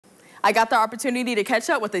I got the opportunity to catch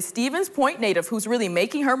up with a Stevens Point native who's really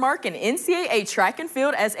making her mark in NCAA track and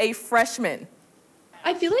field as a freshman.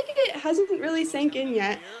 I feel like it hasn't really sank in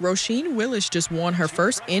yet. Roisin Willis just won her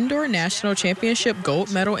first indoor national championship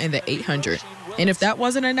gold medal in the 800. And if that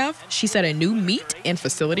wasn't enough, she set a new meet and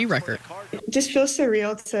facility record. It just feels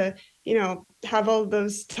surreal to, have all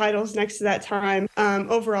those titles next to that time.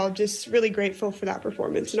 Overall, just really grateful for that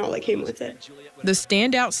performance and all that came with it. The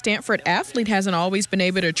standout Stanford athlete hasn't always been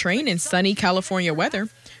able to train in sunny California weather.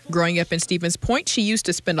 Growing up in Stevens Point, she used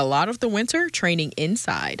to spend a lot of the winter training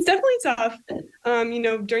inside. It's definitely tough.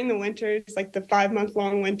 During the winters, like the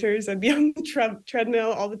 5-month-long winters, I'd be on the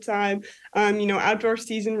treadmill all the time. Outdoor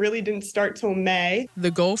season really didn't start till May.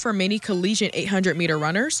 The goal for many collegiate 800-meter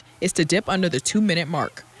runners is to dip under the 2-minute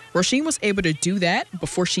mark. Roisin was able to do that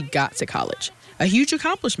before she got to college. A huge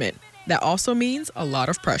accomplishment that also means a lot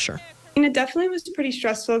of pressure. And it definitely was pretty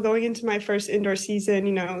stressful going into my first indoor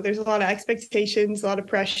season. There's a lot of expectations, a lot of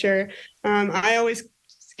pressure. I always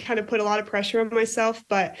kind of put a lot of pressure on myself,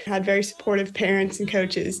 but had very supportive parents and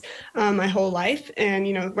coaches my whole life. And,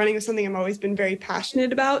 running is something I've always been very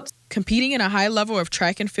passionate about. Competing in a high level of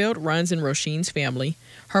track and field runs in Roisin's family.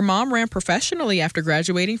 Her mom ran professionally after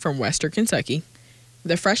graduating from Western Kentucky.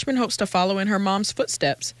 The freshman hopes to follow in her mom's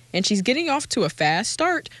footsteps, and she's getting off to a fast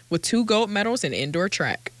start with 2 gold medals in indoor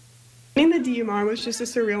track. Winning the DMR was just a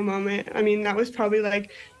surreal moment. That was probably like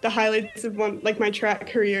the highlights of my track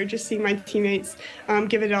career, just seeing my teammates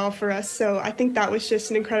give it all for us. So I think that was just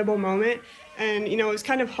an incredible moment. And, it was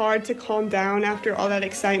kind of hard to calm down after all that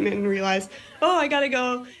excitement and realize, I got to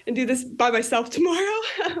go and do this by myself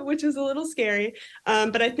tomorrow, which was a little scary.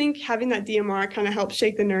 But I think having that DMR kind of helped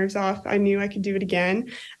shake the nerves off. I knew I could do it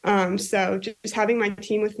again. So just having my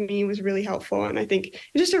team with me was really helpful. And I think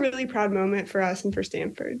it's just a really proud moment for us and for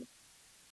Stanford.